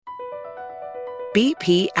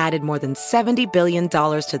BP added more than $70 billion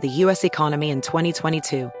to the U.S. economy in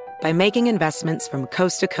 2022 by making investments from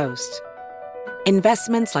coast to coast.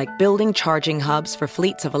 Investments like building charging hubs for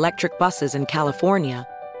fleets of electric buses in California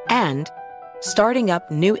and starting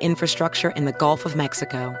up new infrastructure in the Gulf of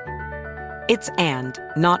Mexico. It's and,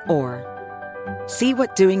 not or. See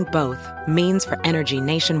what doing both means for energy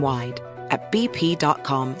nationwide at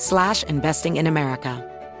bp.com/investing in America.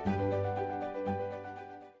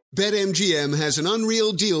 BetMGM has an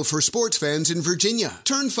unreal deal for sports fans in Virginia.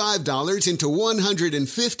 Turn $5 into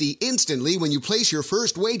 $150 instantly when you place your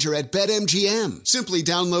first wager at BetMGM. Simply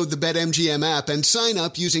download the BetMGM app and sign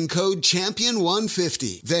up using code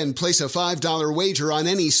CHAMPION150. Then place a $5 wager on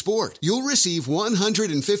any sport. You'll receive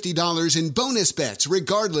 $150 in bonus bets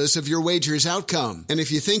regardless of your wager's outcome. And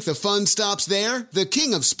if you think the fun stops there, the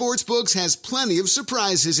King of Sportsbooks has plenty of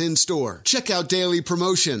surprises in store. Check out daily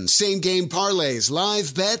promotions, same-game parlays,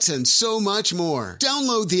 live bets, and so much more.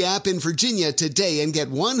 Download the app in Virginia today and get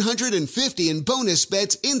 $150 in bonus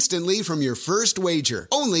bets instantly from your first wager.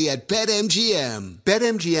 Only at BetMGM.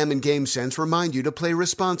 BetMGM and GameSense remind you to play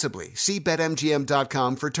responsibly. See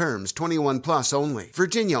BetMGM.com for terms. 21 plus only.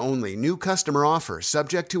 Virginia only. New customer offer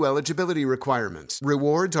subject to eligibility requirements.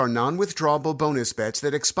 Rewards are non-withdrawable bonus bets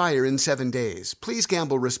that expire in 7 days. Please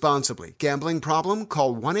gamble responsibly. Gambling problem?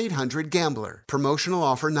 Call 1-800-GAMBLER. Promotional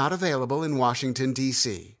offer not available in Washington,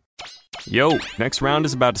 D.C. Yo, next round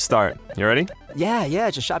is about to start. You ready?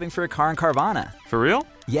 Yeah, just shopping for a car in Carvana. For real?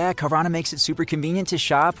 Yeah, Carvana makes it super convenient to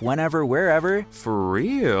shop whenever, wherever. For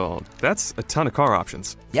real? That's a ton of car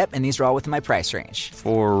options. Yep, and these are all within my price range.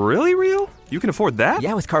 For really real? You can afford that?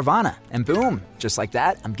 Yeah, with Carvana. And boom, just like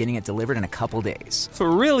that, I'm getting it delivered in a couple days.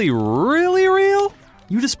 For really, really real?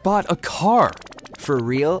 You just bought a car. For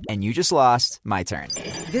real, and you just lost my turn.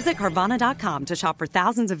 Visit Carvana.com to shop for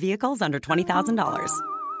thousands of vehicles under $20,000.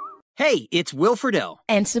 Hey, it's Will Friedle.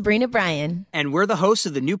 And Sabrina Bryan. And we're the hosts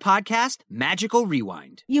of the new podcast, Magical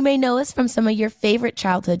Rewind. You may know us from some of your favorite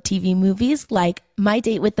childhood TV movies like My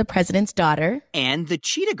Date with the President's Daughter. And the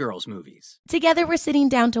Cheetah Girls movies. Together, we're sitting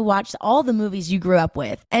down to watch all the movies you grew up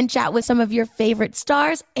with and chat with some of your favorite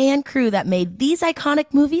stars and crew that made these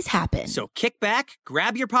iconic movies happen. So kick back,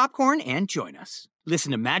 grab your popcorn, and join us.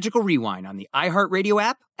 Listen to Magical Rewind on the iHeartRadio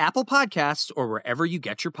app, Apple Podcasts, or wherever you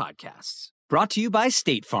get your podcasts. Brought to you by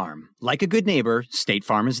State Farm. Like a good neighbor, State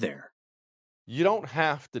Farm is there. You don't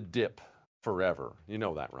have to dip forever. You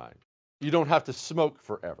know that, right? You don't have to smoke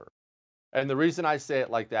forever. And the reason I say it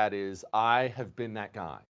like that is I have been that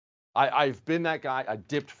guy. I've been that guy. I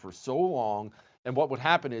dipped for so long. And what would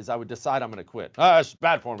happen is I would decide I'm going to quit. It's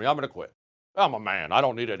bad for me. I'm going to quit. I'm a man. I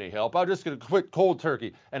don't need any help. I'm just going to quit cold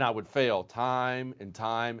turkey. And I would fail time and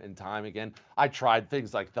time and time again. I tried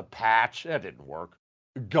things like the patch. That didn't work.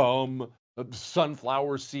 Gum.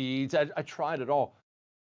 Sunflower seeds. I tried it all.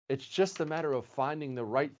 It's just a matter of finding the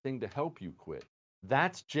right thing to help you quit.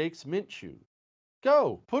 That's Jake's Mint Chew.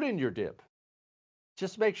 Go, put in your dip.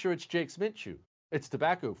 Just make sure it's Jake's Mint Chew. It's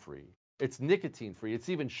tobacco free. It's nicotine free. It's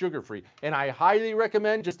even sugar free. And I highly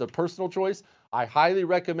recommend, just a personal choice, I highly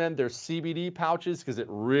recommend their CBD pouches because it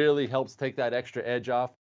really helps take that extra edge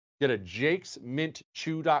off. Get a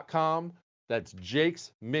jakesmintchew.com. That's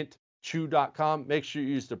jakesmintchew.com. Make sure you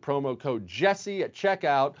use the promo code Jesse at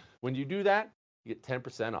checkout. When you do that, you get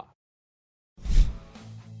 10% off.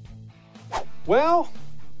 Well,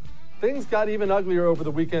 things got even uglier over the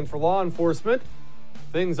weekend for law enforcement.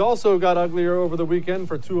 Things also got uglier over the weekend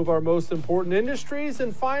for two of our most important industries.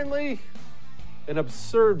 And finally, an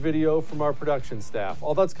absurd video from our production staff.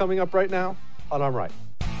 All that's coming up right now on I'm Right.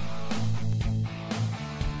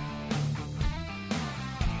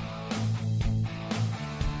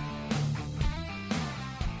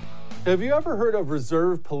 Have you ever heard of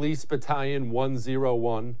Reserve Police Battalion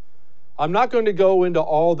 101? I'm not going to go into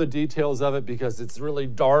all the details of it because it's really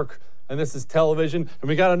dark and this is television and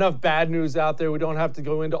we got enough bad news out there. We don't have to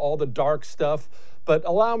go into all the dark stuff, but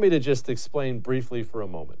allow me to just explain briefly for a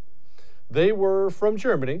moment. They were from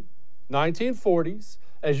Germany, 1940s.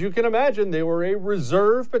 As you can imagine, they were a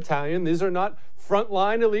reserve battalion. These are not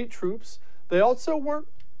frontline elite troops. They also weren't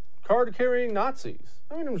card-carrying Nazis.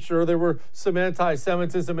 I mean, I'm sure there were some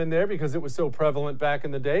anti-Semitism in there because it was so prevalent back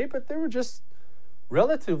in the day, but they were just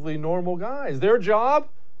relatively normal guys. Their job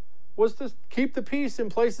was to keep the peace in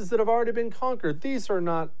places that have already been conquered. These are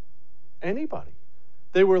not anybody.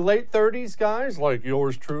 They were late 30s guys like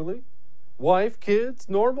yours truly, wife, kids,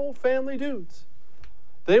 normal family dudes.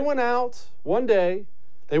 They went out one day,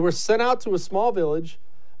 they were sent out to a small village,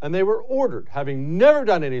 and they were ordered, having never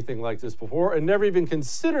done anything like this before and never even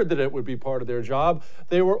considered that it would be part of their job,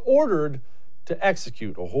 they were ordered to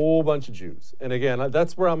execute a whole bunch of Jews. And again,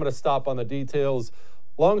 that's where I'm going to stop on the details.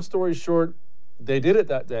 Long story short, they did it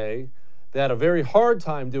that day. They had a very hard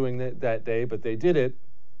time doing it that day, but they did it.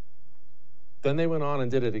 Then they went on and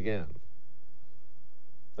did it again.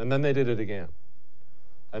 And then they did it again.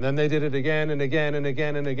 And then they did it again and again and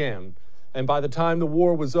again and again. And by the time the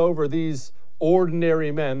war was over, these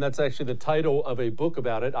ordinary men, that's actually the title of a book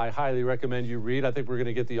about it, I highly recommend you read. I think we're going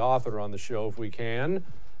to get the author on the show if we can.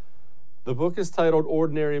 The book is titled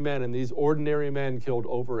Ordinary Men, and these ordinary men killed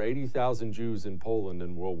over 80,000 Jews in Poland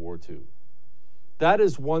in World War II. That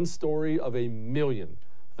is one story of a million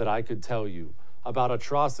that I could tell you about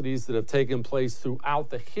atrocities that have taken place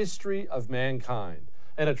throughout the history of mankind,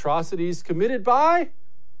 and atrocities committed by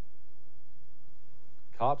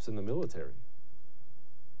cops in the military.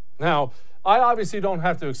 Now, I obviously don't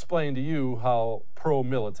have to explain to you how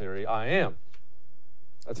pro-military I am.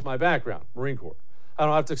 That's my background, Marine Corps. I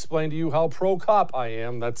don't have to explain to you how pro-cop I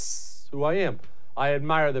am. That's who I am. I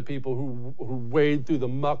admire the people who wade through the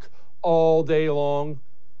muck all day long.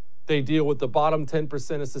 They deal with the bottom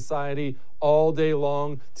 10% of society all day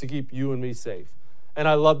long to keep you and me safe. And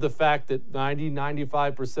I love the fact that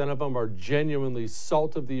 95% of them are genuinely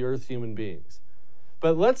salt of the earth human beings.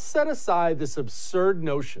 But let's set aside this absurd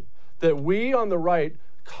notion that we on the right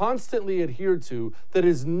constantly adhere to that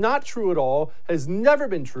is not true at all, has never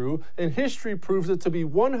been true, and history proves it to be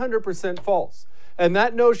 100% false. And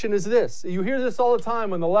that notion is this. You hear this all the time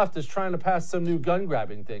when the left is trying to pass some new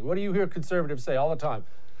gun-grabbing thing. What do you hear conservatives say all the time?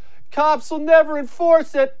 Cops will never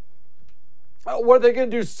enforce it. What are they going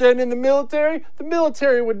to do, send in the military? The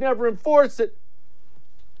military would never enforce it.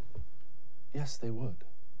 Yes, they would.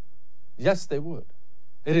 Yes, they would.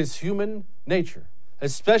 It is human nature,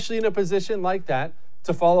 especially in a position like that,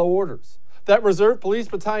 to follow orders. That Reserve Police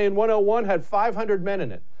Battalion 101 had 500 men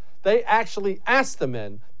in it. They actually asked the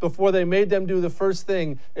men before they made them do the first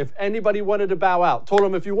thing if anybody wanted to bow out. Told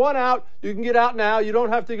them, if you want out, you can get out now. You don't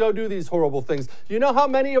have to go do these horrible things. You know how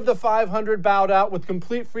many of the 500 bowed out with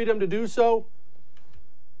complete freedom to do so?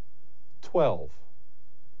 12.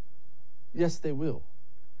 Yes, they will.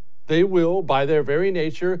 They will, by their very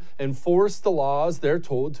nature, enforce the laws they're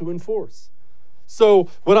told to enforce. So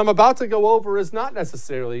what I'm about to go over is not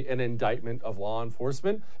necessarily an indictment of law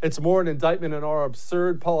enforcement. It's more an indictment on our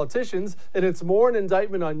absurd politicians, and it's more an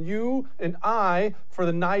indictment on you and I for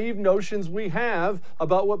the naive notions we have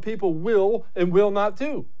about what people will and will not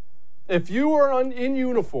do. If you are in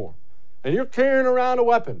uniform and you're carrying around a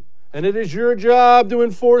weapon, and it is your job to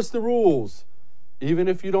enforce the rules, even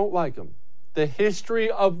if you don't like them, the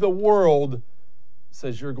history of the world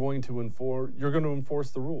says you're going to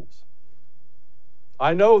enforce the rules.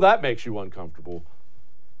 I know that makes you uncomfortable,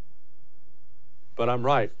 but I'm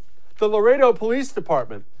right. The Laredo Police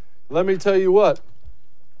Department, let me tell you what,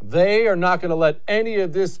 they are not going to let any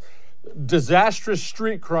of this disastrous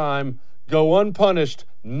street crime go unpunished,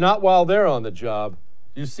 not while they're on the job.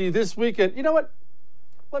 You see, this weekend, you know what?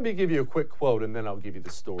 Let me give you a quick quote, and then I'll give you the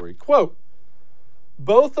story. Quote,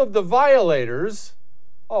 both of the violators,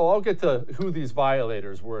 I'll get to who these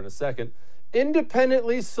violators were in a second,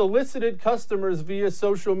 independently solicited customers via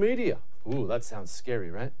social media. Ooh, that sounds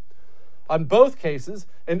scary, right? On both cases,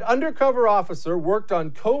 an undercover officer worked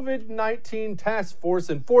on COVID-19 task force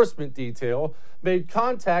enforcement detail, made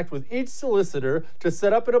contact with each solicitor to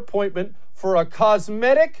set up an appointment for a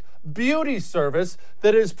cosmetic beauty service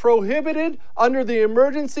that is prohibited under the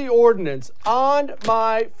emergency ordinance. On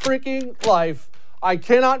my freaking life, I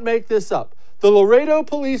cannot make this up. The Laredo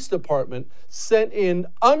Police Department sent in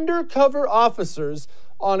undercover officers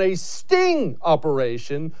on a sting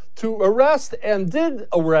operation to arrest and did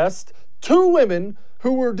arrest 2 women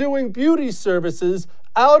who were doing beauty services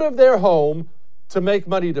out of their home to make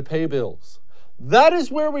money to pay bills. That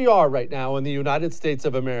is where we are right now in the United States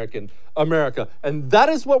of America. And that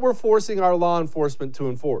is what we're forcing our law enforcement to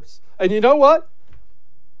enforce. And you know what?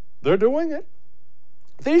 They're doing it.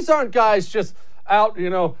 These aren't guys just out,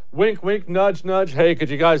 wink, wink, nudge, nudge. Hey, could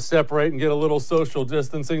you guys separate and get a little social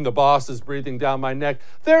distancing? The boss is breathing down my neck.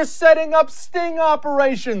 They're setting up sting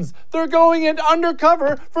operations. They're going in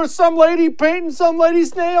undercover for some lady painting some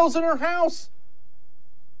lady's nails in her house.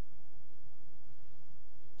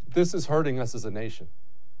 This is hurting us as a nation.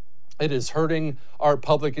 It is hurting our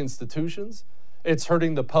public institutions. It's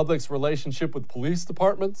hurting the public's relationship with police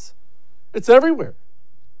departments. It's everywhere.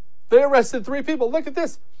 They arrested 3 people. Look at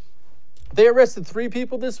this. They arrested 3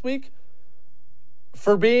 people this week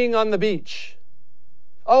for being on the beach.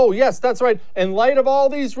 Oh, yes, that's right. In light of all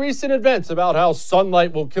these recent events about how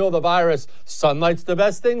sunlight will kill the virus, sunlight's the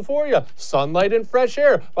best thing for you. Sunlight and fresh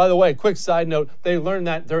air. By the way, quick side note, they learned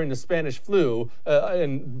that during the Spanish flu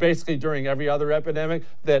and basically during every other epidemic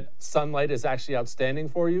that sunlight is actually outstanding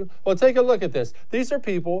for you. Well, take a look at this. These are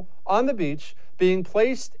people on the beach being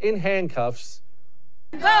placed in handcuffs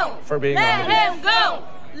for being on the beach. Let him go!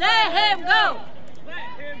 Let him go!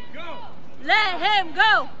 Let him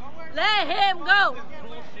go! Let him go!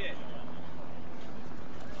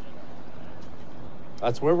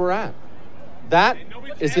 That's where we're at. That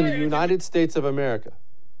is in the United States of America.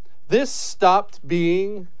 This stopped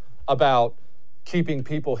being about keeping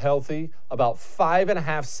people healthy about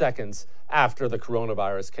 5.5 seconds after the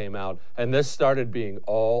coronavirus came out, and this started being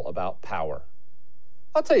all about power.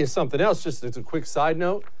 I'll tell you something else, just as a quick side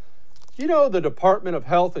note. You know the Department of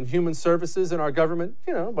Health and Human Services in our government,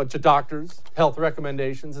 a bunch of doctors, health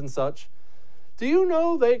recommendations and such. Do you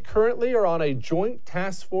know they currently are on a joint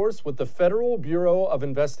task force with the Federal Bureau of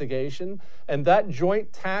Investigation, and that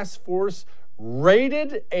joint task force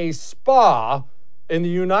raided a spa in the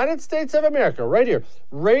United States of America, right here,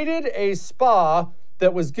 raided a spa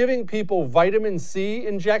that was giving people vitamin C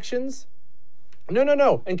injections?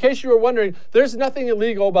 No. In case you were wondering, there's nothing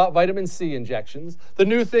illegal about vitamin C injections. The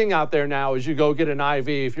new thing out there now is you go get an IV.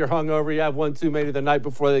 If you're hungover, you have one too many the night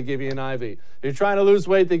before they give you an IV. If you're trying to lose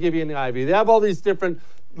weight, they give you an IV. They have all these different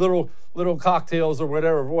little cocktails or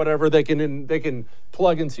whatever they can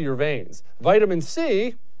plug into your veins. Vitamin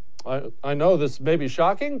C, I know this may be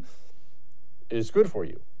shocking, is good for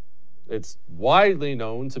you. It's widely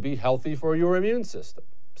known to be healthy for your immune system.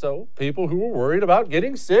 So people who were worried about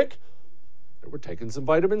getting sick, they were taking some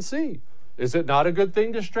vitamin C. Is it not a good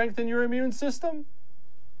thing to strengthen your immune system?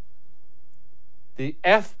 The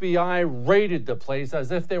FBI raided the place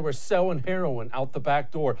as if they were selling heroin out the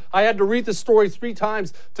back door. I had to read the story 3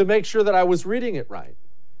 times to make sure that I was reading it right.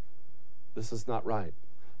 This is not right,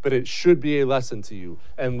 but it should be a lesson to you.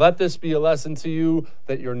 And let this be a lesson to you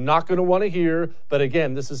that you're not going to want to hear. But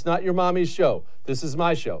again, this is not your mommy's show. This is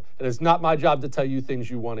my show. And it's not my job to tell you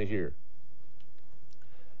things you want to hear.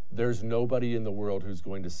 There's nobody in the world who's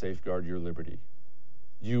going to safeguard your liberty.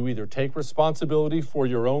 You either take responsibility for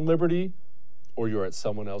your own liberty or you're at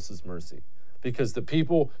someone else's mercy. Because the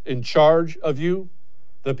people in charge of you,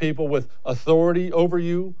 the people with authority over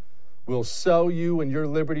you, will sell you and your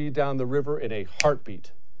liberty down the river in a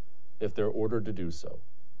heartbeat if they're ordered to do so.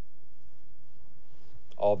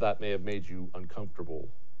 All that may have made you uncomfortable,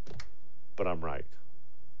 but I'm right.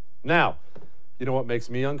 Now, you know what makes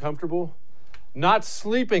me uncomfortable? Not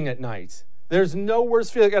sleeping at night. There's no worse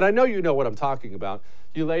feeling, and I know you know what I'm talking about.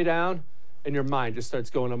 You lay down, and your mind just starts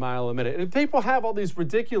going a mile a minute. And people have all these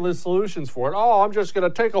ridiculous solutions for it. Oh, I'm just going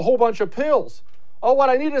to take a whole bunch of pills. Oh, what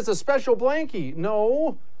I need is a special blankie.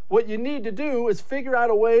 No, what you need to do is figure out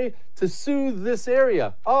a way to soothe this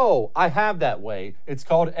area. Oh, I have that way. It's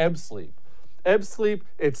called ebb sleep. Ebb sleep,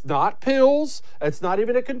 it's not pills. It's not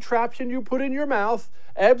even a contraption you put in your mouth.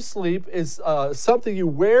 Ebb sleep is something you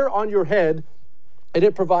wear on your head, and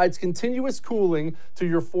it provides continuous cooling to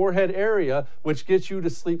your forehead area, which gets you to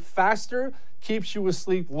sleep faster, keeps you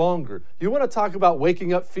asleep longer. You want to talk about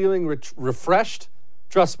waking up feeling refreshed?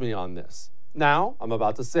 Trust me on this. Now, I'm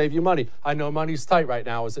about to save you money. I know money's tight right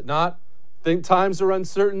now, is it not? Think times are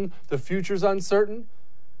uncertain, the future's uncertain.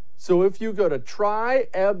 So if you go to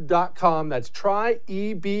tryebb.com, that's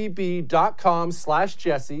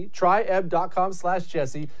tryebb.com/Jesse,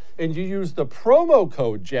 tryebb.com/Jesse, and you use the promo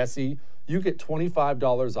code Jesse, you get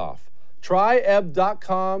 $25 off.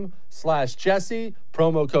 Tryebb.com/Jesse,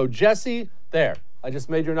 promo code Jesse. There. I just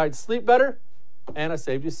made your night sleep better, and I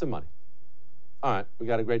saved you some money. All right, we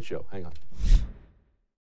got a great show. Hang on.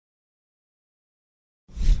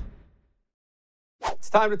 It's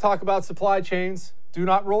time to talk about supply chains. Do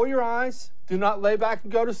not roll your eyes. Do not lay back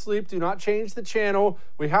and go to sleep. Do not change the channel.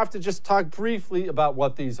 We have to just talk briefly about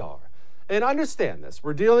what these are. And understand this.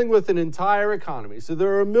 We're dealing with an entire economy. So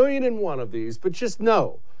there are 1,000,001 of these, but just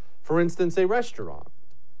know, for instance, a restaurant.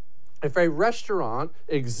 If a restaurant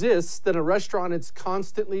exists, then a restaurant is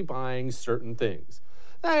constantly buying certain things.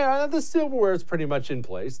 Now, the silverware is pretty much in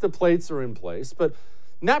place. The plates are in place, but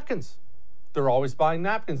napkins, they're always buying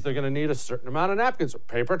napkins. They're going to need a certain amount of napkins or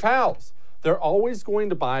paper towels. They're always going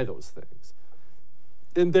to buy those things.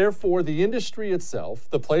 And therefore, the industry itself,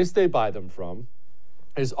 the place they buy them from,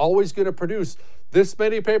 is always going to produce this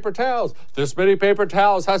many paper towels. This many paper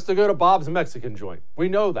towels has to go to Bob's Mexican joint. We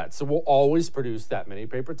know that, so we'll always produce that many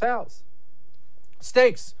paper towels.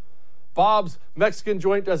 Steaks. Bob's Mexican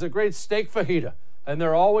joint does a great steak fajita, and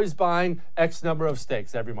they're always buying X number of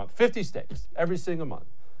steaks every month, 50 steaks every single month.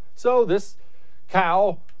 So this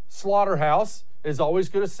cow slaughterhouse is always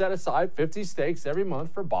going to set aside 50 steaks every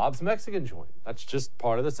month for Bob's Mexican joint. That's just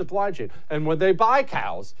part of the supply chain. And when they buy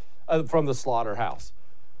cows from the slaughterhouse,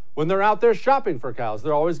 when they're out there shopping for cows,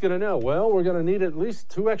 they're always going to know, well, we're going to need at least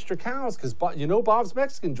 2 extra cows because, Bob's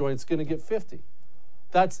Mexican joint's going to get 50.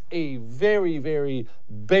 That's a very, very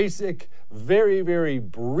basic, very, very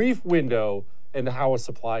brief window into how a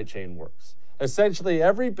supply chain works. Essentially,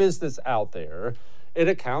 every business out there, it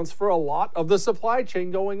accounts for a lot of the supply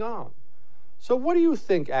chain going on. So what do you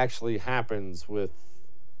think actually happens with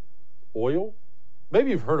oil?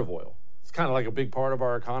 Maybe you've heard of oil. It's kind of like a big part of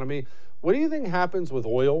our economy. What do you think happens with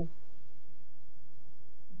oil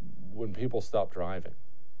when people stop driving?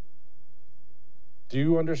 Do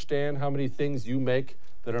you understand how many things you make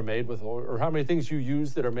that are made with oil, or how many things you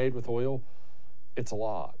use that are made with oil? It's a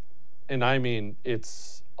lot. And I mean,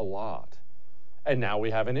 it's a lot. And now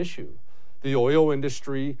we have an issue. The oil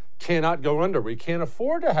industry cannot go under. We can't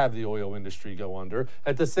afford to have the oil industry go under.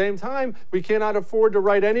 At the same time, we cannot afford to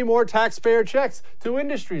write any more taxpayer checks to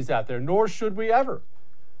industries out there, nor should we ever.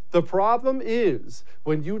 The problem is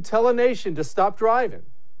when you tell a nation to stop driving,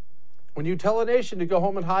 when you tell a nation to go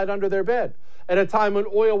home and hide under their bed, at a time when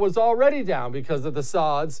oil was already down because of the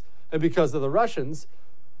Sauds and because of the Russians,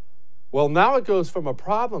 well, now it goes from a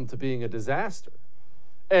problem to being a disaster.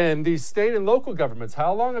 And these state and local governments,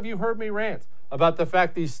 how long have you heard me rant about the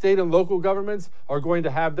fact these state and local governments are going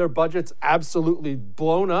to have their budgets absolutely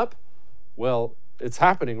blown up? Well, it's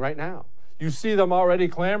happening right now. You see them already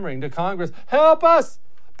clamoring to Congress, help us,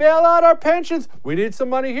 bail out our pensions. We need some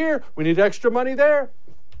money here. We need extra money there.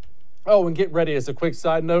 Oh, and get ready, as a quick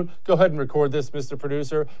side note, go ahead and record this, Mr.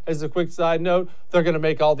 Producer. As a quick side note, they're going to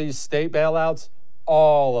make all these state bailouts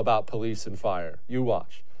all about police and fire. You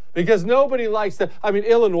watch. Because nobody likes to,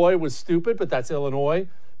 Illinois was stupid, but that's Illinois.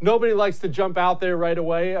 Nobody likes to jump out there right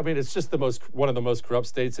away. It's just one of the most corrupt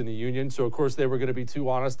states in the union. So, of course, they were going to be too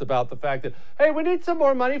honest about the fact that, hey, we need some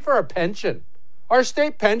more money for our pension. Our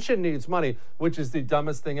state pension needs money, which is the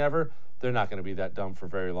dumbest thing ever. They're not going to be that dumb for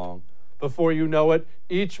very long. Before you know it,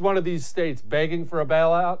 each one of these states begging for a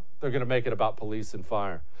bailout, they're going to make it about police and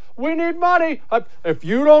fire. We need money. If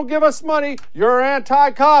you don't give us money, you're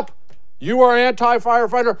anti-cop. You are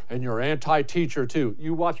anti-firefighter, and you're anti-teacher, too.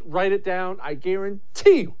 You watch, write it down. I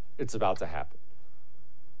guarantee you it's about to happen.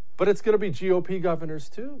 But it's going to be GOP governors,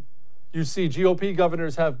 too. You see, GOP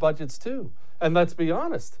governors have budgets, too. And let's be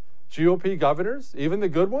honest, GOP governors, even the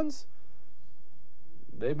good ones,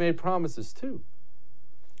 they made promises, too.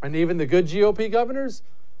 And even the good GOP governors,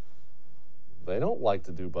 they don't like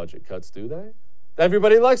to do budget cuts, do they?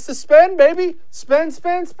 Everybody likes to spend, baby. Spend,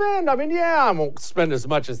 spend, spend. I won't spend as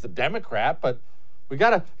much as the Democrat, but we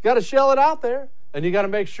gotta shell it out there. And you gotta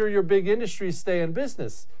make sure your big industries stay in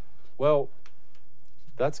business. Well,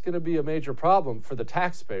 that's gonna be a major problem for the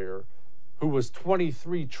taxpayer who was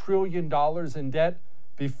 $23 trillion in debt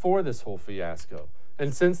before this whole fiasco.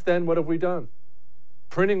 And since then, what have we done?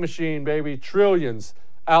 Printing machine, baby, trillions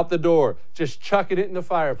out the door, just chucking it in the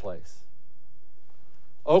fireplace.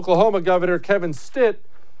 Oklahoma Governor Kevin Stitt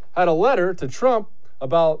had a letter to Trump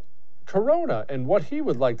about Corona and what he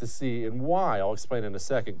would like to see and why. I'll explain in a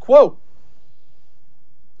second. Quote,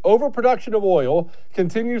 overproduction of oil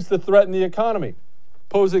continues to threaten the economy,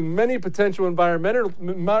 posing many potential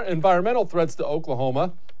environmental threats to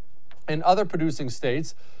Oklahoma and other producing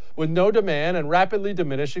states with no demand and rapidly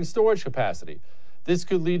diminishing storage capacity. This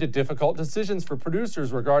could lead to difficult decisions for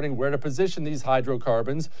producers regarding where to position these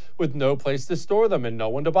hydrocarbons with no place to store them and no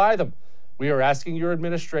one to buy them. We are asking your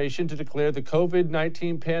administration to declare the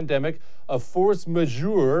COVID-19 pandemic a force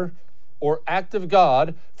majeure or act of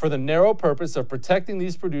God for the narrow purpose of protecting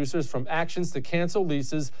these producers from actions to cancel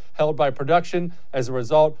leases held by production as a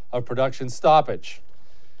result of production stoppage.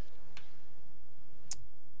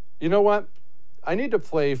 You know what? I need to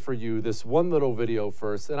play for you this one little video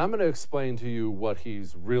first, and I'm going to explain to you what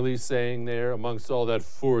he's really saying there amongst all that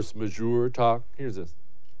force majeure talk. Here's this.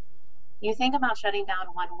 You think about shutting down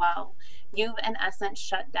one well. You've, in essence,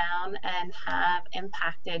 shut down and have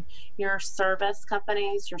impacted your service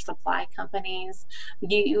companies, your supply companies.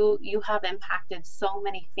 You have impacted so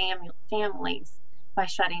many families by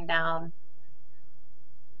shutting down.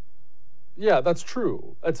 Yeah, that's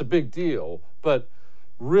true. That's a big deal, but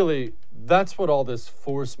really, that's what all this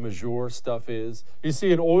force majeure stuff is. You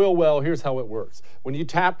see, an oil well, here's how it works. When you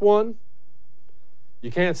tap one,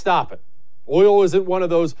 you can't stop it. Oil isn't one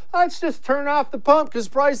of those, let's just turn off the pump because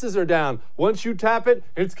prices are down. Once you tap it,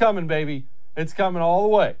 it's coming, baby. It's coming all the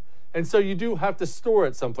way. And so you do have to store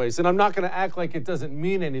it someplace. And I'm not going to act like it doesn't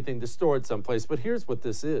mean anything to store it someplace, but here's what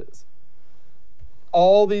this is.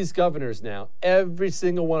 All these governors now, every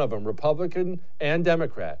single one of them, Republican and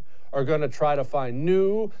Democrat, are going to try to find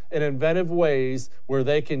new and inventive ways where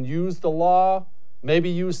they can use the law, maybe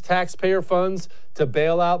use taxpayer funds to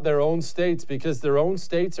bail out their own states because their own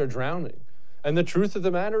states are drowning. And the truth of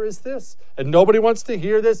the matter is this, and nobody wants to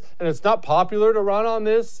hear this, and it's not popular to run on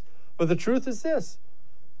this, but the truth is this.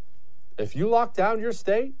 If you lock down your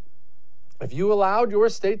state, if you allowed your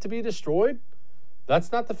state to be destroyed,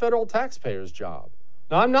 that's not the federal taxpayer's job.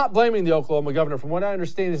 Now, I'm not blaming the Oklahoma governor. From what I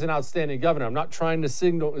understand, he's an outstanding governor. I'm not trying to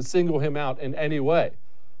single him out in any way.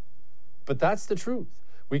 But that's the truth.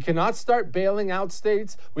 We cannot start bailing out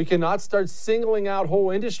states. We cannot start singling out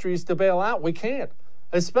whole industries to bail out. We can't,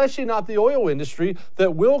 especially not the oil industry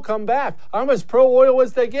that will come back. I'm as pro-oil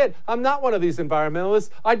as they get. I'm not one of these environmentalists.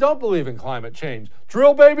 I don't believe in climate change.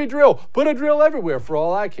 Drill, baby, drill. Put a drill everywhere for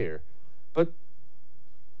all I care. But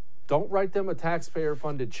don't write them a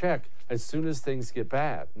taxpayer-funded check as soon as things get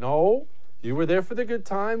bad. No, you were there for the good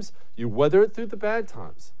times. You weather it through the bad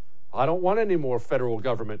times. I don't want any more federal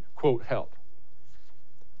government, quote, help.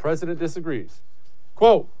 President disagrees.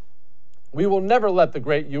 Quote, we will never let the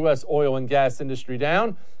great U.S. oil and gas industry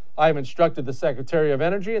down. I have instructed the Secretary of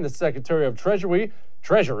Energy and the Secretary of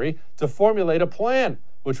Treasury to formulate a plan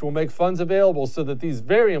which will make funds available so that these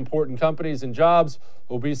very important companies and jobs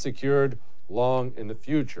will be secured long in the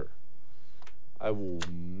future. I will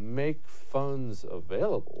make funds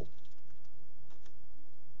available.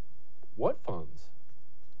 What funds?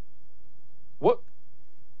 What?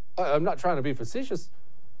 I'm not trying to be facetious.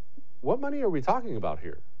 What money are we talking about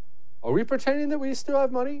here? Are we pretending that we still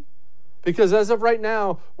have money? Because as of right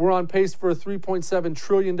now, we're on pace for a $3.7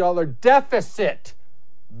 trillion deficit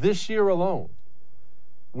this year alone.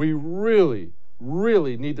 We really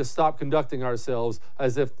need to stop conducting ourselves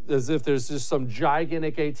as if there's just some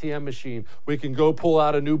gigantic ATM machine we can go pull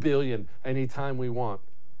out a new billion anytime we want.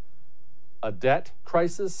 A debt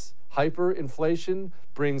crisis, hyperinflation,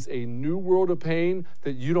 brings a new world of pain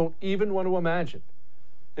that you don't even want to imagine.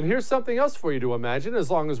 And here's something else for you to imagine, as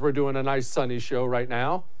long as we're doing a nice sunny show right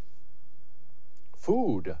now.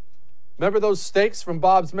 Food. Remember those steaks from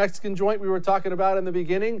Bob's Mexican joint we were talking about in the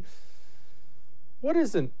beginning? What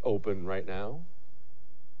isn't open right now?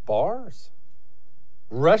 Bars.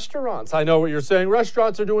 Restaurants. I know what you're saying.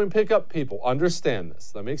 Restaurants are doing pickup. People, understand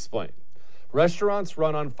this. Let me explain. Restaurants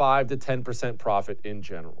run on 5 to 10% profit in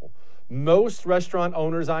general. Most restaurant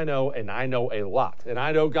owners I know, and I know a lot, and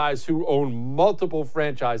I know guys who own multiple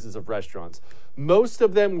franchises of restaurants, most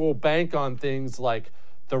of them will bank on things like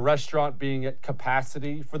the restaurant being at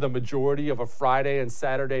capacity for the majority of a Friday and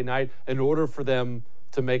Saturday night in order for them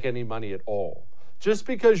to make any money at all. Just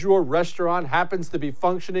because your restaurant happens to be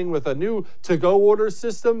functioning with a new to-go order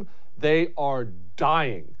system, they are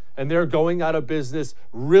dying. And they're going out of business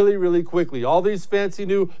really quickly. All these fancy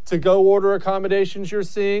new to-go order accommodations you're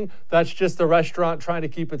seeing, that's just the restaurant trying to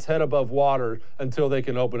keep its head above water until they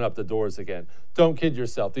can open up the doors again. Don't kid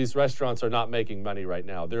yourself. These restaurants are not making money right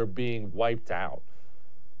now. They're being wiped out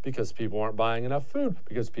because people aren't buying enough food,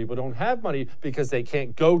 because people don't have money, because they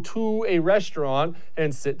can't go to a restaurant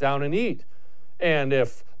and sit down and eat. And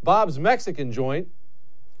if Bob's Mexican joint,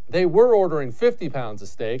 they were ordering 50 pounds of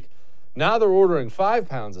steak, now they're ordering 5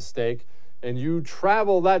 pounds of steak, and you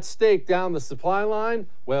travel that steak down the supply line,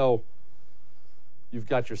 well, you've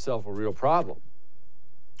got yourself a real problem.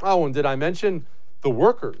 Oh, and did I mention the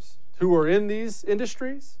workers who are in these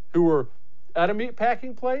industries, who are at a meat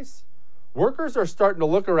packing place? Workers are starting to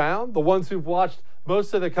look around, the ones who've watched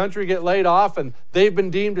most of the country get laid off, and they've been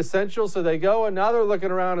deemed essential, so they go, and now they're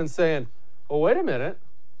looking around and saying, well, wait a minute.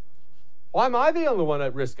 Why am I the only one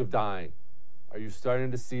at risk of dying? Are you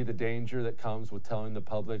starting to see the danger that comes with telling the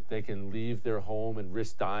public they can leave their home and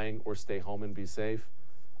risk dying or stay home and be safe?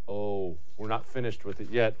 Oh, we're not finished with it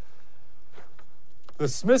yet. The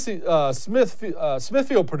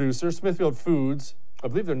Smithfield producer, Smithfield Foods, I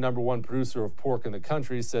believe they're #1 producer of pork in the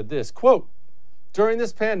country, said this, quote, during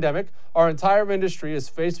this pandemic, our entire industry is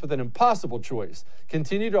faced with an impossible choice.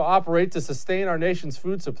 Continue to operate to sustain our nation's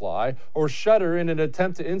food supply or shutter in an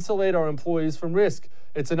attempt to insulate our employees from risk.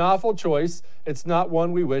 It's an awful choice. It's not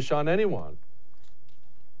one we wish on anyone.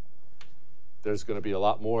 There's going to be a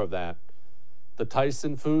lot more of that. The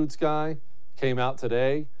Tyson Foods guy came out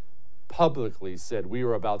today, publicly said we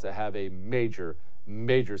were about to have a major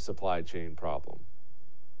supply chain problem.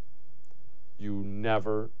 You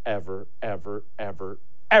never, ever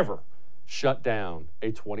shut down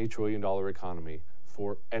a $20 trillion economy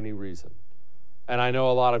for any reason. And I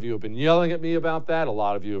know a lot of you have been yelling at me about that. A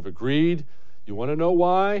lot of you have agreed. You want to know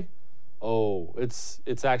why? Oh, it's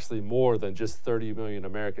actually more than just 30 million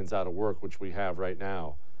Americans out of work, which we have right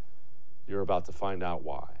now. You're about to find out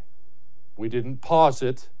why. We didn't pause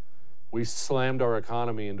it. We slammed our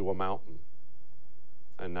economy into a mountain.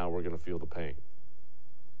 And now we're going to feel the pain.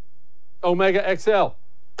 Omega XL.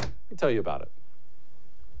 Let me tell you about it.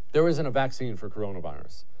 There isn't a vaccine for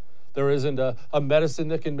coronavirus. There isn't a medicine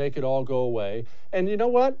that can make it all go away. And you know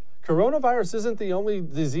what? Coronavirus isn't the only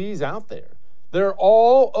disease out there. They're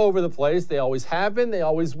all over the place. They always have been. They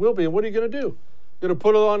always will be. And what are you going to do? You're going to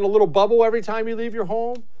put it on a little bubble every time you leave your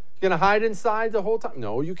home? You're going to hide inside the whole time?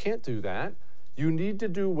 No, you can't do that. You need to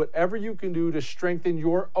do whatever you can do to strengthen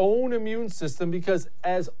your own immune system because,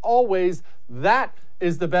 as always, that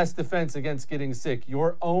is the best defense against getting sick,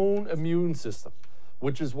 your own immune system,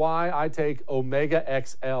 which is why I take Omega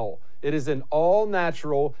XL. It is an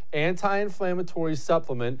all-natural anti-inflammatory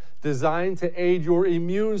supplement designed to aid your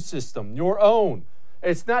immune system, your own.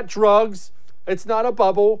 It's not drugs. It's not a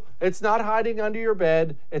bubble. It's not hiding under your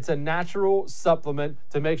bed. It's a natural supplement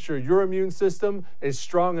to make sure your immune system is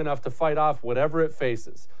strong enough to fight off whatever it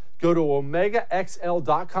faces. Go to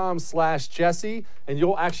omegaxl.com/Jesse and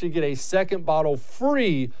you'll actually get a second bottle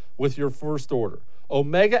free with your first order.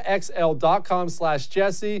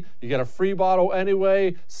 omegaxl.com/Jesse. You get a free bottle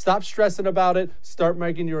anyway. Stop stressing about it. Start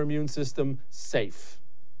making your immune system safe.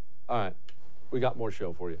 All right, we got more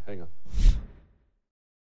show for you. Hang on.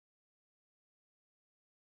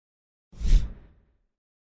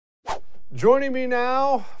 Joining me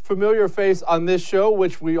now, familiar face on this show,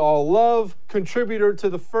 which we all love, contributor to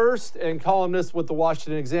The First and columnist with the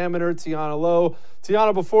Washington Examiner, Tiana Lowe.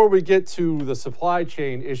 Tiana, before we get to the supply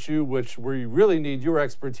chain issue, which we really need your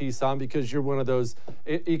expertise on because you're one of those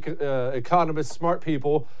economists, smart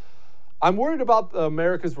people, I'm worried about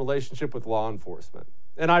America's relationship with law enforcement.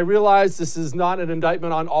 And I realize this is not an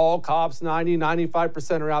indictment on all cops.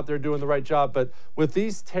 95% are out there doing the right job. But with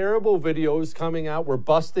these terrible videos coming out, we're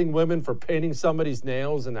busting women for painting somebody's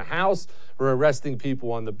nails in the house. We're arresting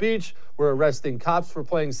people on the beach. We're arresting cops for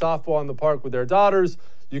playing softball in the park with their daughters.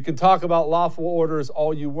 You can talk about lawful orders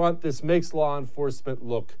all you want. This makes law enforcement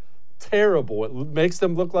look terrible. It makes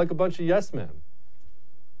them look like a bunch of yes men.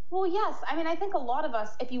 Well, yes. I mean, I think a lot of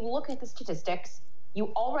us, if you look at the statistics, you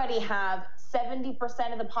already have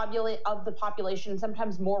 70% of the population,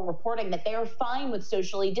 sometimes more, reporting that they are fine with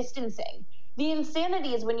socially distancing. The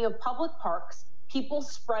insanity is when you have public parks, people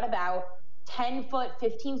spread about 10-foot,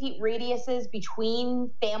 15-feet radiuses between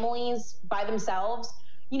families by themselves.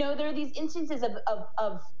 You know, there are these instances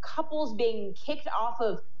of couples being kicked off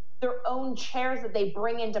of their own chairs that they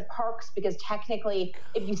bring into parks because technically,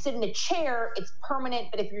 if you sit in a chair, it's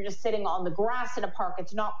permanent, but if you're just sitting on the grass in a park,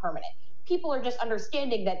 it's not permanent. People are just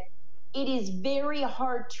understanding that it is very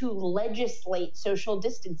hard to legislate social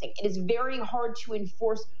distancing. It is very hard to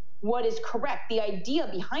enforce what is correct. The idea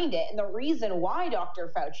behind it and the reason why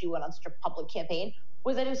Dr. Fauci went on such a public campaign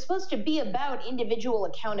was that it was supposed to be about individual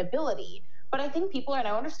accountability. But I think people are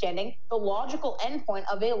now understanding the logical endpoint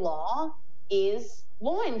of a law is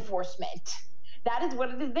law enforcement. That is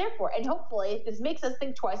what it is there for. And hopefully this makes us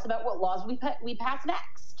think twice about what laws we pass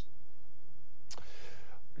next.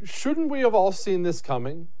 Shouldn't we have all seen this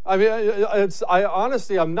coming? I mean,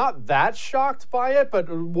 honestly, I'm not that shocked by it, but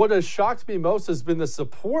what has shocked me most has been the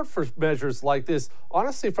support for measures like this,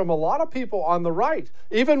 honestly, from a lot of people on the right,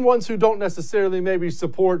 even ones who don't necessarily maybe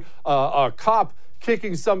support a cop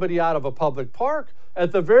kicking somebody out of a public park.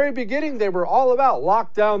 At the very beginning, they were all about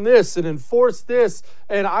lock down this and enforce this.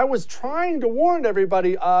 And I was trying to warn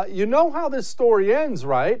everybody, you know how this story ends,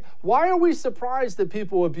 right? Why are we surprised that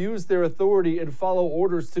people abuse their authority and follow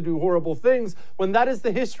orders to do horrible things when that is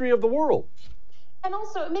the history of the world? And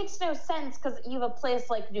also, it makes no sense because you have a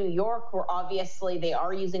place like New York where obviously they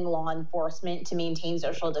are using law enforcement to maintain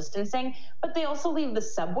social distancing, but they also leave the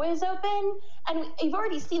subways open. And you've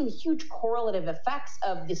already seen the huge correlative effects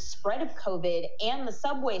of the spread of COVID and the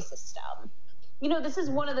subway system. You know, this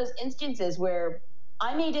is one of those instances where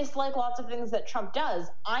I may dislike lots of things that Trump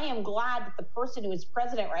does. I am glad that the person who is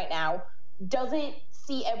president right now doesn't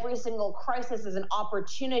see every single crisis as an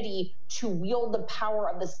opportunity to wield the power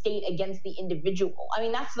of the state against the individual. I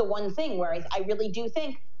mean, that's the one thing where I really do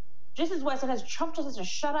think, just as Wes says, Trump just has to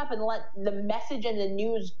shut up and let the message and the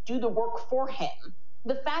news do the work for him.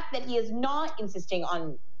 The fact that he is not insisting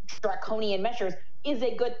on draconian measures is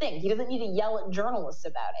a good thing. He doesn't need to yell at journalists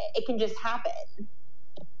about it. It can just happen.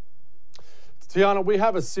 Tiana, we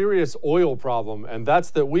have a serious oil problem, and that's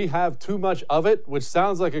that we have too much of it, which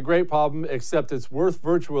sounds like a great problem, except it's worth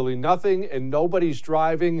virtually nothing and nobody's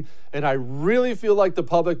driving. And I really feel like the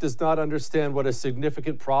public does not understand what a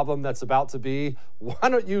significant problem that's about to be. Why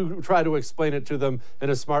don't you try to explain it to them in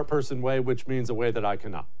a smart person way, which means a way that I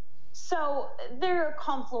cannot? So there are a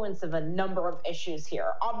confluence of a number of issues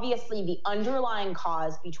here. Obviously, the underlying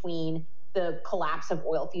cause between the collapse of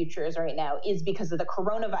oil futures right now is because of the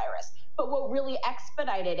coronavirus. But what really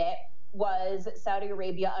expedited it was Saudi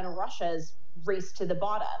Arabia and Russia's race to the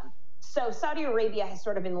bottom. So Saudi Arabia has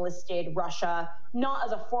sort of enlisted Russia, not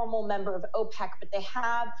as a formal member of OPEC, but they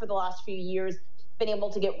have for the last few years been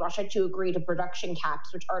able to get Russia to agree to production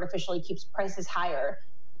caps, which artificially keeps prices higher.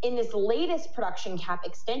 In this latest production cap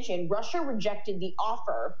extension, Russia rejected the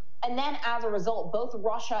offer. And then as a result, both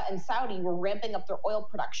Russia and Saudi were ramping up their oil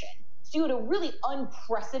production. So you had a really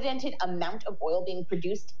unprecedented amount of oil being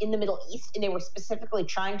produced in the Middle East, and they were specifically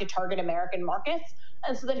trying to target American markets.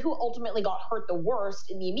 And so then who ultimately got hurt the worst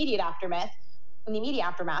in the immediate aftermath?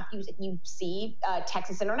 You see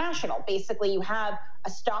Texas International. Basically, you have a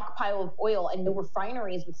stockpile of oil and no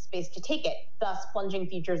refineries with space to take it, thus plunging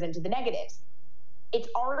futures into the negatives. It's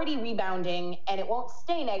already rebounding, and it won't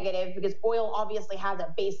stay negative because oil obviously has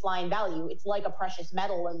a baseline value. It's like a precious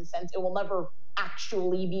metal in the sense it will never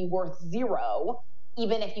actually be worth zero,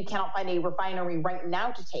 even if you cannot find a refinery right now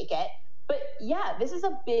to take it. But yeah, this is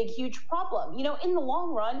a big, huge problem. You know, in the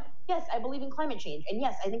long run, yes, I believe in climate change. And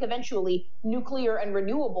yes, I think eventually nuclear and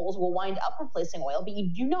renewables will wind up replacing oil. But you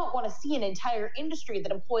do not want to see an entire industry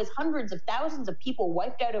that employs hundreds of thousands of people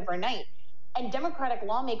wiped out overnight. And Democratic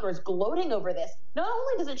lawmakers gloating over this, not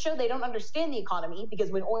only does it show they don't understand the economy,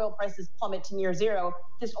 because when oil prices plummet to near zero,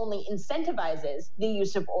 this only incentivizes the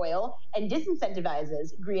use of oil and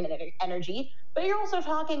disincentivizes green energy, but you're also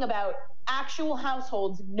talking about actual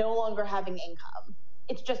households no longer having income.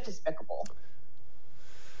 It's just despicable.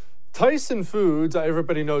 Tyson Foods,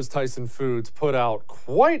 everybody knows Tyson Foods, put out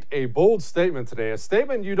quite a bold statement today, a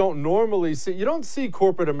statement you don't normally see. You don't see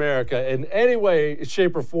corporate America in any way,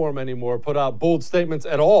 shape, or form anymore put out bold statements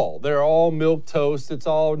at all. They're all milquetoast. It's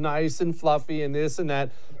all nice and fluffy and this and that.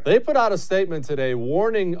 They put out a statement today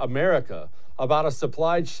warning America about a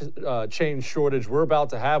supply chain shortage we're about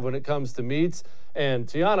to have when it comes to meats. And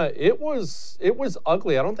Tiana, it was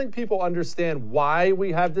ugly. I don't think people understand why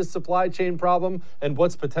we have this supply chain problem and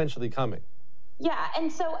what's potentially coming. Yeah,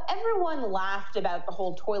 and so everyone laughed about the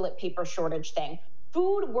whole toilet paper shortage thing.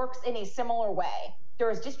 Food works in a similar way.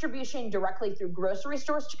 There is distribution directly through grocery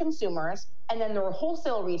stores to consumers, and then there are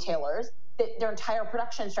wholesale retailers that their entire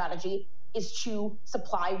production strategy is to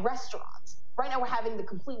supply restaurants. Right now, we're having the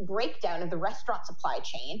complete breakdown of the restaurant supply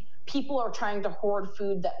chain. People are trying to hoard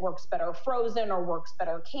food that works better frozen or works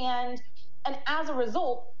better canned. And as a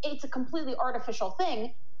result, it's a completely artificial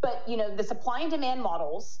thing. But, you know, the supply and demand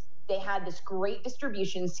models, they had this great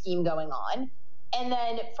distribution scheme going on. And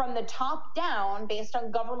then from the top down, based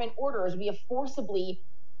on government orders, we have forcibly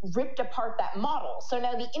ripped apart that model. So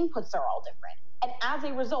now the inputs are all different. And as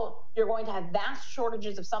a result, you're going to have vast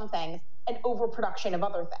shortages of some things and overproduction of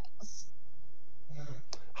other things.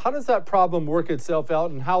 How does that problem work itself out,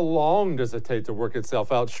 and how long does it take to work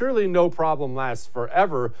itself out? Surely no problem lasts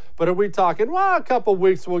forever, but are we talking, well, a couple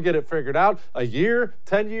weeks we'll get it figured out, a year,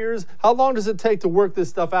 10 years? How long does it take to work this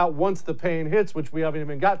stuff out once the pain hits, which we haven't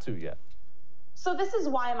even got to yet? So this is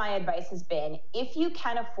why my advice has been, if you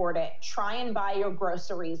can afford it, try and buy your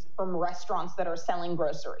groceries from restaurants that are selling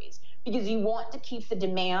groceries, because you want to keep the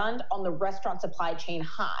demand on the restaurant supply chain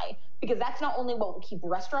high, because that's not only what will keep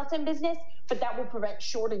restaurants in business, but that will prevent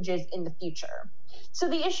shortages in the future. So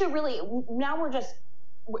the issue really, now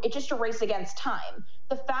it's just a race against time.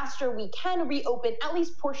 The faster we can reopen at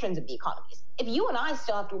least portions of the economies. If you and I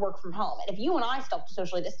still have to work from home, and if you and I still have to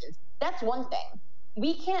socially distance, that's one thing.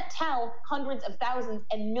 We can't tell hundreds of thousands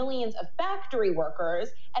and millions of factory workers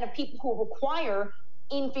and of people who require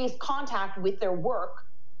in-face contact with their work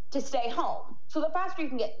to stay home. So the faster you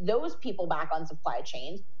can get those people back on supply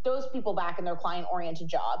chains, those people back in their client-oriented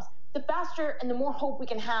jobs, the faster and the more hope we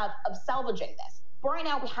can have of salvaging this. But right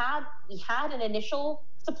now we had an initial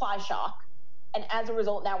supply shock, and as a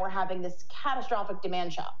result, now we're having this catastrophic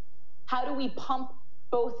demand shock. How do we pump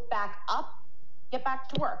both back up, get back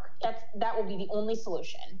to work? That will be the only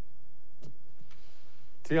solution.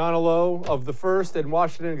 Tiana Lowe of The First and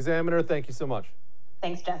Washington Examiner, thank you so much.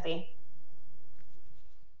 Thanks, Jesse.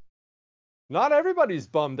 Not everybody's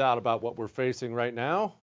bummed out about what we're facing right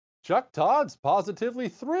now. Chuck Todd's positively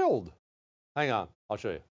thrilled. Hang on, I'll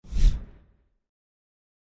show you.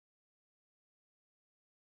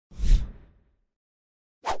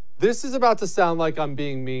 This is about to sound like I'm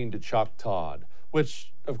being mean to Chuck Todd,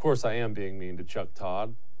 which, of course, I am being mean to Chuck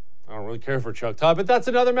Todd. I don't really care for Chuck Todd, but that's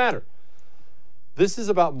another matter. This is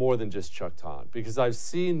about more than just Chuck Todd, because I've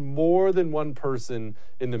seen more than one person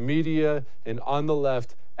in the media and on the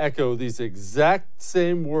left echo these exact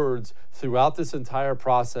same words throughout this entire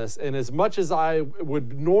process. And as much as I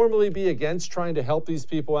would normally be against trying to help these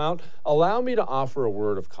people out, allow me to offer a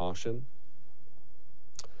word of caution.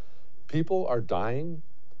 People are dying.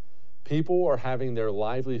 People are having their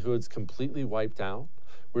livelihoods completely wiped out.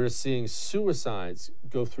 We're seeing suicides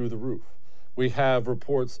go through the roof. We have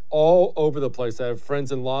reports all over the place. I have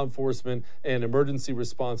friends in law enforcement and emergency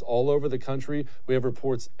response all over the country. We have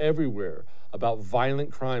reports everywhere about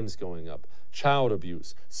violent crimes going up, child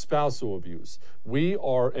abuse, spousal abuse. We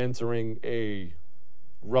are entering a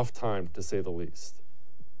rough time, to say the least.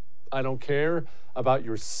 I don't care about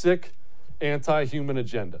your sick, anti-human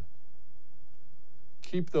agenda.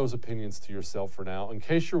 Keep those opinions to yourself for now. In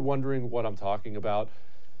case you're wondering what I'm talking about,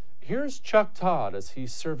 here's Chuck Todd as he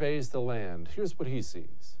surveys the land. Here's what he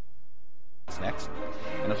sees. Next.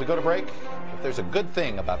 And as we go to break, if there's a good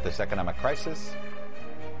thing about this economic crisis,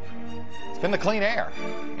 it's been the clean air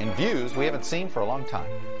and views we haven't seen for a long time.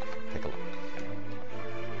 Take a look.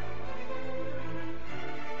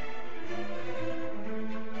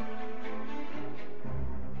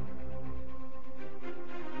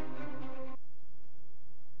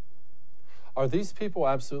 Are these people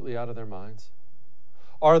absolutely out of their minds?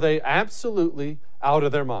 Are they absolutely out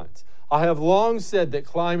of their minds? I have long said that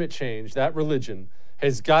climate change, that religion,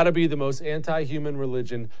 has got to be the most anti-human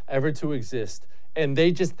religion ever to exist. And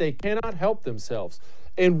they cannot help themselves.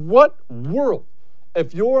 In what world,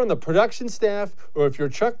 if you're on the production staff or if you're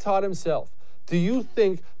Chuck Todd himself, do you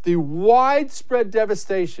think the widespread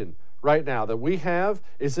devastation right now that we have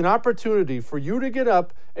is an opportunity for you to get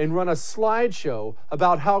up and run a slideshow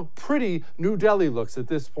about how pretty New Delhi looks at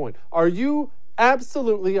this point? Are you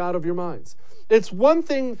absolutely out of your minds? It's one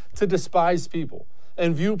thing to despise people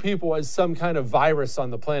and view people as some kind of virus on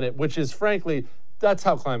the planet, which is, frankly, that's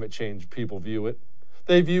how climate change people view it.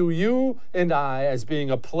 They view you and I as being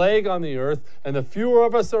a plague on the earth, and the fewer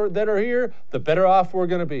of us that are here, the better off we're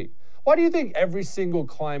going to be. Why do you think every single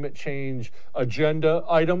climate change agenda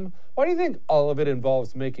item, why do you think all of it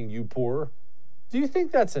involves making you poorer? Do you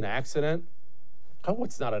think that's an accident? Oh,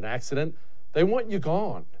 it's not an accident. They want you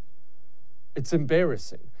gone. It's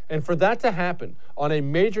embarrassing. And for that to happen on a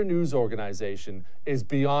major news organization is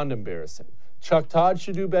beyond embarrassing. Chuck Todd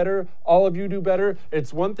should do better. All of you do better.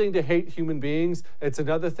 It's one thing to hate human beings. It's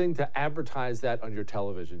another thing to advertise that on your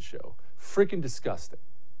television show. Freaking disgusting.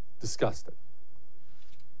 Disgusting.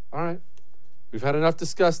 All right. We've had enough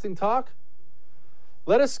disgusting talk.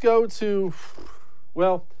 Let us go to,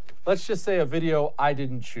 well, let's just say a video I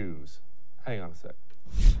didn't choose. Hang on a sec.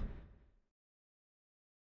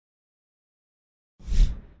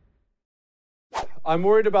 I'm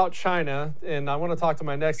worried about China, and I want to talk to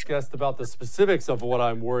my next guest about the specifics of what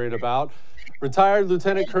I'm worried about. Retired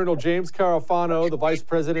Lieutenant Colonel James Carafano, the Vice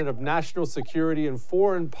President of National Security and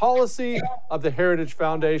Foreign Policy of the Heritage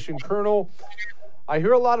Foundation. Colonel, I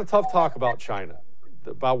hear a lot of tough talk about China,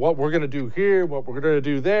 about what we're going to do here, what we're going to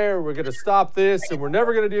do there. We're going to stop this, and we're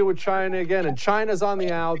never going to deal with China again, and China's on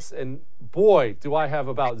the outs, and boy, do I have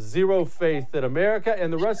about zero faith that America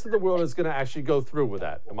and the rest of the world is going to actually go through with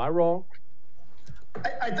that. Am I wrong?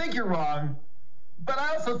 I think you're wrong, but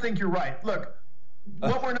I also think you're right. Look,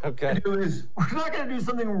 what we're not going to do is we're not going to do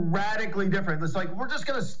something radically different. It's like we're just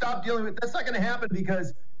going to stop dealing with. That's not going to happen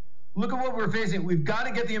because look at what we're facing. We've got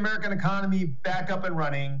to get the American economy back up and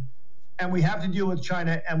running, and we have to deal with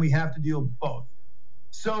China, and we have to deal with both.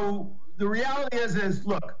 So the reality is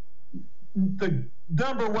look, the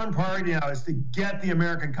number one priority now is to get the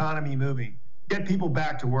American economy moving, get people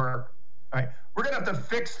back to work. All right. We're going to have to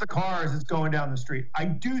fix the cars that's going down the street. I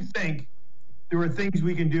do think there are things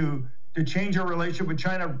we can do to change our relationship with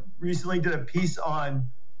China. Recently did a piece on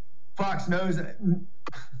Fox News, and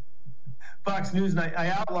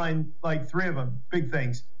I outlined like three of them, big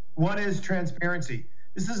things. One is transparency.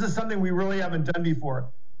 This is something we really haven't done before.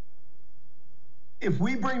 If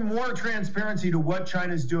we bring more transparency to what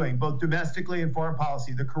China's doing, both domestically and foreign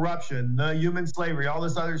policy, the corruption, the human slavery, all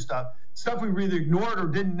this other stuff we either ignored or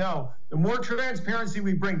didn't know, the more transparency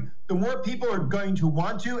we bring, the more people are going to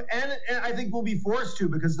want to, and I think we'll be forced to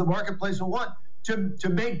because the marketplace will want to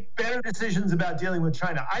make better decisions about dealing with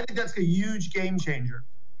China. I think that's a huge game changer.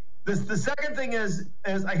 The second thing is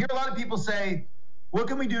I hear a lot of people say, what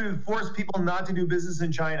can we do to force people not to do business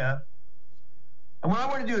in China? And what I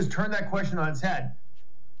want to do is turn that question on its head.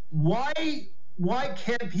 Why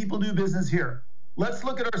can't people do business here? Let's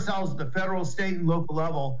look at ourselves at the federal, state, and local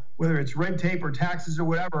level, whether it's red tape or taxes or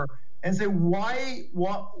whatever, and say, why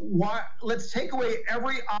let's take away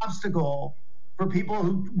every obstacle for people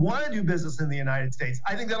who want to do business in the United States.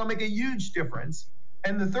 I think that'll make a huge difference.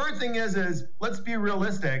 And the third thing is let's be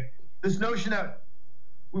realistic. This notion that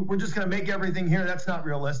we're just going to make everything here. That's not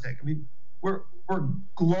realistic. I mean, we're a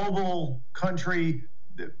global country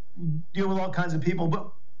that deal with all kinds of people,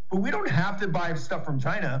 but we don't have to buy stuff from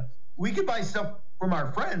China. We could buy stuff from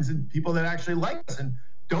our friends and people that actually like us and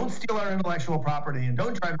don't steal our intellectual property and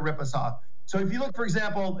don't try to rip us off. So if you look, for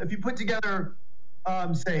example, if you put together,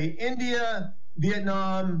 say, India,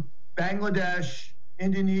 Vietnam, Bangladesh,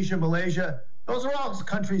 Indonesia, Malaysia, those are all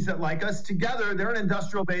countries that like us. Together, they're an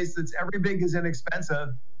industrial base that's every bit as inexpensive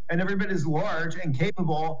and every bit as large and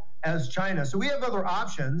capable as China. So we have other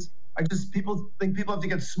options. People have to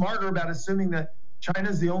get smarter about assuming that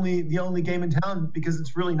China's the only game in town, because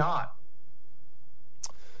it's really not.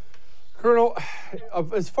 Colonel,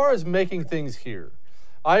 as far as making things here,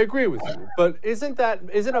 I agree with you, but isn't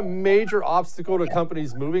a major obstacle to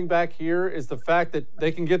companies moving back here is the fact that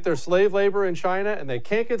they can get their slave labor in China and they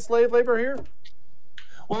can't get slave labor here?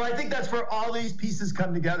 Well, I think that's where all these pieces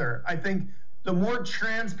come together. I think the more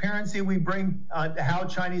transparency we bring to how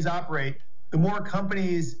Chinese operate, the more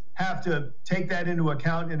companies have to take that into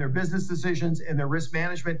account in their business decisions and their risk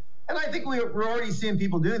management. And I think we're already seeing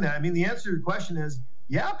people doing that. I mean, the answer to the question is,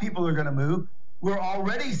 yeah, people are going to move. We're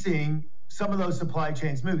already seeing some of those supply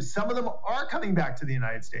chains move. Some of them are coming back to the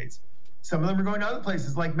United States. Some of them are going to other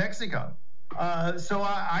places like Mexico. So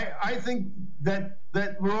I think that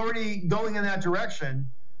we're already going in that direction,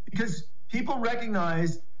 because people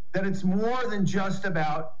recognize that it's more than just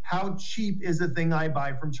about how cheap is the thing I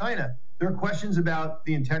buy from China. There are questions about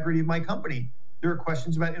the integrity of my company. There are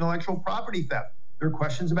questions about intellectual property theft. There are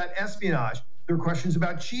questions about espionage. There are questions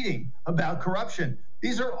about cheating, about corruption.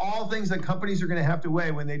 These are all things that companies are going to have to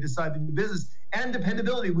weigh when they decide to do business. And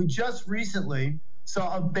dependability. We just recently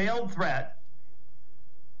saw a veiled threat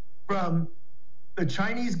from the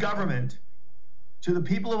Chinese government to the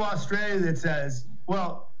people of Australia that says,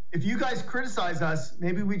 well, if you guys criticize us,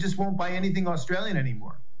 maybe we just won't buy anything Australian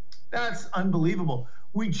anymore. That's unbelievable.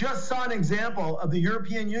 We just saw an example of the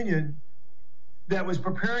European Union that was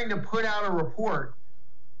preparing to put out a report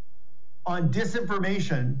on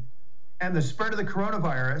disinformation and the spread of the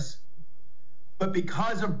coronavirus, but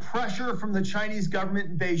because of pressure from the Chinese government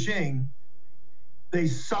in Beijing, they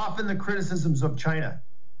softened the criticisms of China.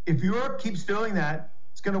 If Europe keeps doing that,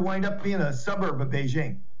 it's going to wind up being a suburb of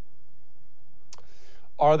Beijing.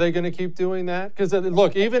 Are they going to keep doing that? Because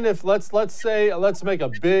look, even if let's make a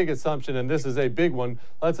big assumption, and this is a big one.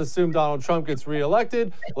 Let's assume Donald Trump gets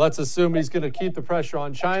reelected. Let's assume he's going to keep the pressure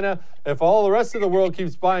on China. If all the rest of the world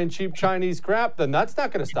keeps buying cheap Chinese crap, then that's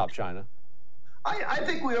not going to stop China. I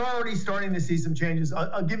think we are already starting to see some changes.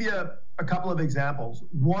 I'll give you a couple of examples.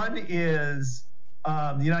 One is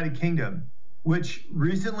the United Kingdom, which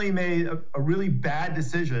recently made a really bad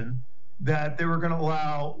decision that they were going to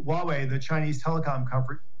allow Huawei, the Chinese telecom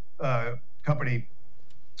company,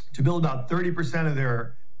 to build about 30% of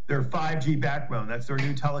their 5G backbone. That's their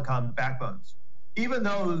new telecom backbones. Even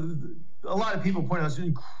though a lot of people point out some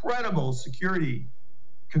incredible security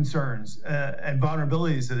concerns and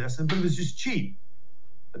vulnerabilities to this, but it was just cheap.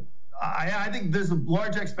 I think there's a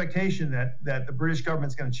large expectation that the British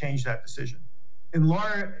government's going to change that decision, in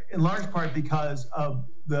large part because of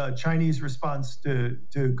the Chinese response to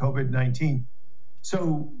COVID-19.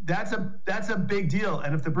 So that's a big deal.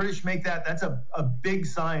 And if the British make that, that's a big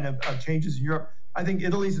sign of changes in Europe. I think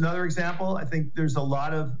Italy's another example. I think there's a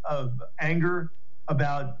lot of anger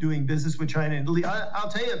about doing business with China and Italy. I'll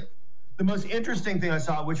tell you, the most interesting thing I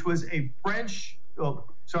saw, which was a French,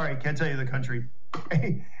 can't tell you the country,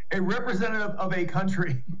 a representative of a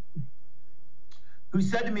country who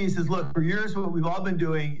said to me, he says, look, for years what we've all been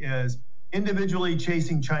doing is individually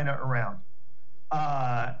chasing China around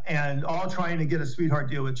and all trying to get a sweetheart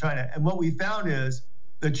deal with China. And what we found is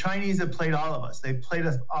the Chinese have played all of us. They've played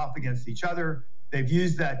us off against each other. They've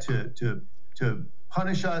used that to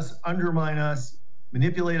punish us, undermine us,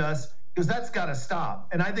 manipulate us, because that's got to stop.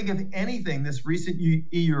 And I think if anything, this recent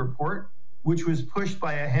EU report, which was pushed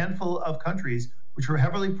by a handful of countries, which were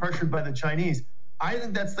heavily pressured by the Chinese, I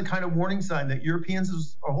think that's the kind of warning sign that Europeans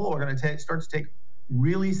as a whole are going to start to take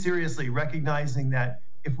really seriously, recognizing that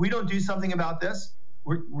if we don't do something about this,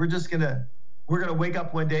 we're going to wake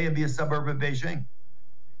up one day and be a suburb of Beijing.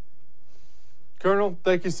 Colonel,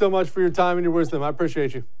 thank you so much for your time and your wisdom. I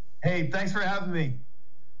appreciate you. Hey, thanks for having me.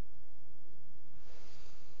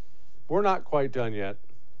 We're not quite done yet.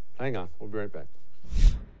 Hang on. We'll be right back.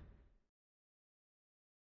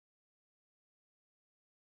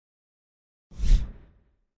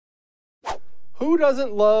 Who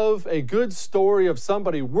doesn't love a good story of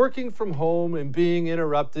somebody working from home and being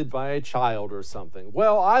interrupted by a child or something?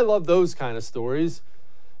 Well, I love those kind of stories,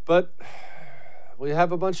 but we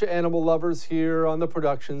have a bunch of animal lovers here on the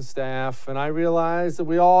production staff, and I realize that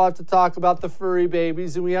we all have to talk about the furry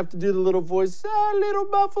babies, and we have to do the little voice, little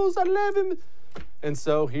Muffles, I love him. And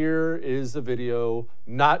so here is a video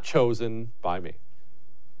not chosen by me.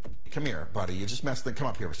 Come here, buddy. You just messed. Come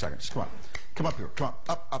up here for a second. Just come on. Come up here. Come on.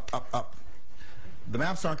 Up, up, up, up. The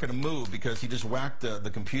maps aren't going to move because he just whacked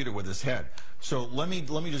the computer with his head. So let me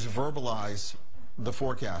just verbalize the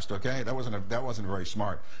forecast. Okay, that wasn't very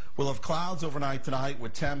smart. We'll have clouds overnight tonight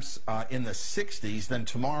with temps in the 60s. Then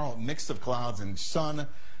tomorrow, a mix of clouds and sun,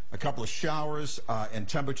 a couple of showers, and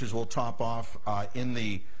temperatures will top off in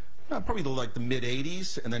the probably like the mid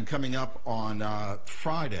 80s, and then coming up on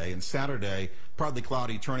Friday and Saturday, partly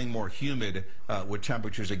cloudy, turning more humid with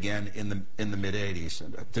temperatures again in the mid 80s.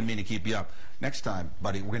 Didn't mean to keep you up. Next time,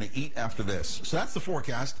 buddy, we're going to eat after this. So that's the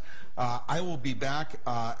forecast. I will be back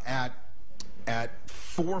at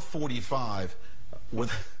 4:45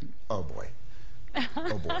 with. Oh boy.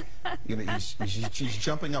 Oh boy. She's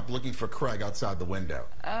jumping up looking for Craig outside the window.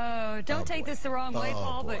 Oh, don't take this the wrong way,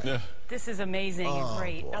 Paul, but this is amazing and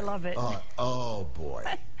great. Boy. I love it. Oh boy.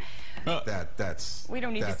 That's we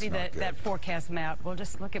don't need to see that forecast map. We'll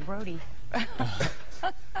just look at Brody.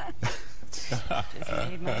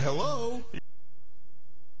 Hello.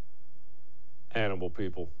 Animal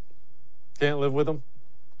people. Can't live with them.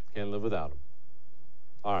 Can't live without them.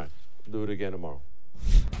 All right. Do it again tomorrow.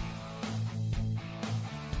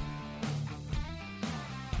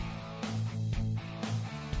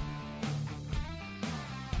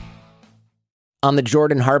 On the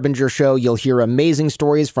Jordan Harbinger Show, you'll hear amazing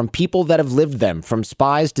stories from people that have lived them, from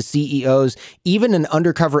spies to CEOs, even an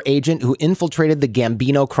undercover agent who infiltrated the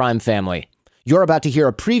Gambino crime family. You're about to hear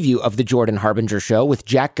a preview of the Jordan Harbinger Show with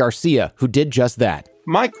Jack Garcia, who did just that.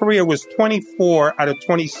 My career was 24 out of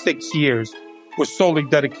 26 years was solely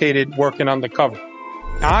dedicated working undercover.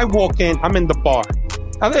 Now I walk in, I'm in the bar.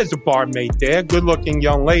 Now there's a barmaid there, good-looking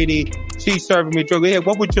young lady. She's serving me a drink. Hey,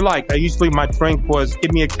 what would you like? My drink was,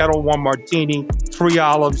 give me a Kettle One martini, 3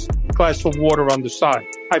 olives, glass of water on the side.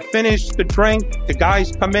 I finish the drink. The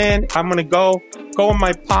guys come in. I'm going to go in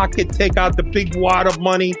my pocket, take out the big wad of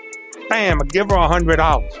money. Bam, I give her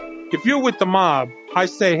 $100. If you're with the mob, I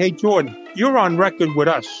say, hey, Jordan, you're on record with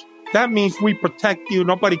us. That means we protect you.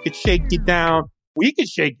 Nobody could shake you down. We could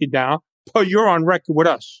shake you down, but you're on record with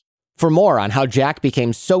us. For more on how Jack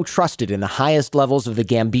became so trusted in the highest levels of the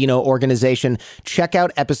Gambino organization, check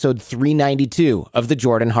out episode 392 of The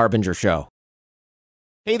Jordan Harbinger Show.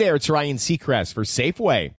 Hey there, it's Ryan Seacrest for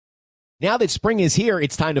Safeway. Now that spring is here,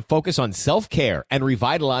 it's time to focus on self-care and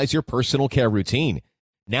revitalize your personal care routine.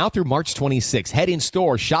 Now through March 26, head in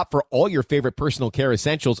store, shop for all your favorite personal care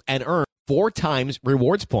essentials, and earn 4 times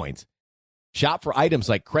rewards points. Shop for items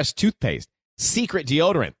like Crest toothpaste, Secret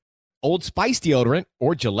deodorant, Old Spice deodorant,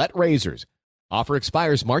 or Gillette razors. Offer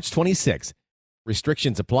expires March 26.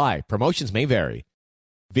 Restrictions apply. Promotions may vary.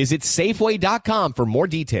 Visit Safeway.com for more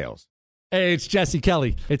details. Hey, it's Jesse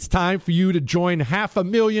Kelly. It's time for you to join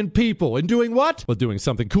 500,000 people in doing what? Well, doing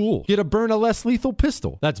something cool. Get a Byrna less lethal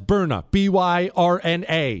pistol. That's Byrna,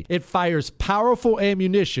 B-Y-R-N-A. It fires powerful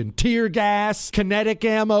ammunition, tear gas, kinetic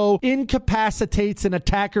ammo, incapacitates an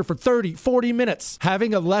attacker for 30, 40 minutes.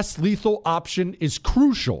 Having a less lethal option is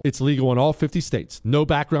crucial. It's legal in all 50 states. No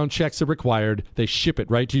background checks are required. They ship it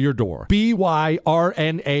right to your door.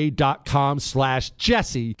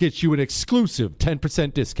 BYRNA.com/Jesse gets you an exclusive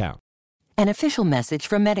 10% discount. An official message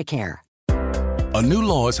from Medicare. A new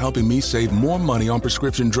law is helping me save more money on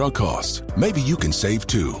prescription drug costs. Maybe you can save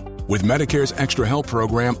too. With Medicare's Extra Help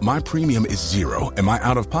program, my premium is $0 and my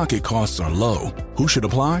out-of-pocket costs are low. Who should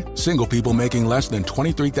apply? Single people making less than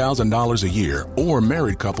 $23,000 a year or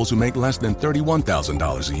married couples who make less than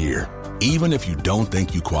 $31,000 a year. Even if you don't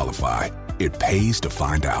think you qualify, it pays to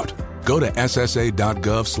find out. Go to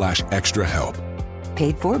ssa.gov/extrahelp.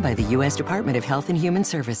 Paid for by the U.S. Department of Health and Human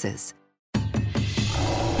Services.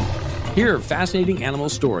 Hear fascinating animal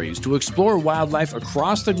stories to explore wildlife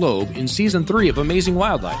across the globe in Season 3 of Amazing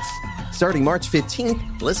Wildlife. Starting March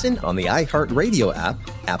 15th, listen on the iHeartRadio app,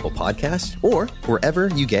 Apple Podcasts, or wherever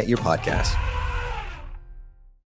you get your podcasts.